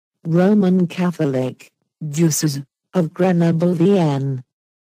Roman Catholic, Diocese of Grenoble-Vienne.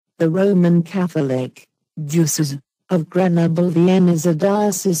 The Roman Catholic Diocese of Grenoble-Vienne is a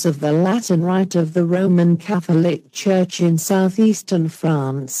diocese of the Latin Rite of the Roman Catholic Church in southeastern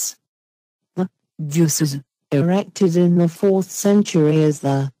France. The diocese, erected in the 4th century as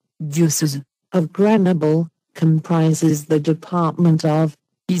the Diocese of Grenoble, comprises the department of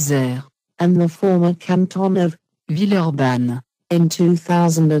Isère and the former canton of Villeurbanne. In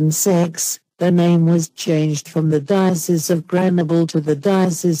 2006, the name was changed from the Diocese of Grenoble to the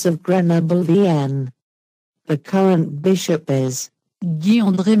Diocese of Grenoble-Vienne. The current bishop is Guy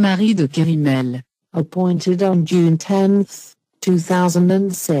André-Marie de Kérimel, appointed on June 10,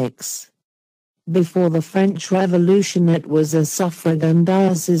 2006. Before the French Revolution it was a suffragan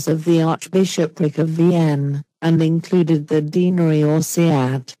diocese of the Archbishopric of Vienne, and included the deanery or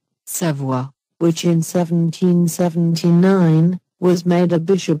Seat, Savoie, which in 1779, was made a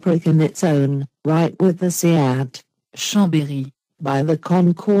bishopric in its own right with the Seat, Chambéry. By the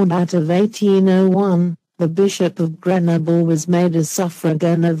Concordat of 1801, the Bishop of Grenoble was made a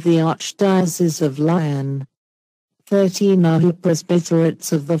suffragan of the Archdiocese of Lyon. 13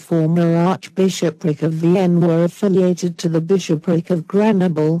 archpresbyterates of the former Archbishopric of Vienne were affiliated to the Bishopric of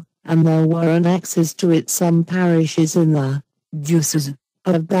Grenoble, and there were annexes to it some parishes in the Diocese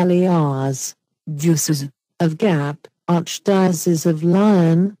of Balears, Diocese of Gap, Archdiocese of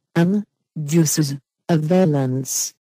Lyon, and Diocese of Valence.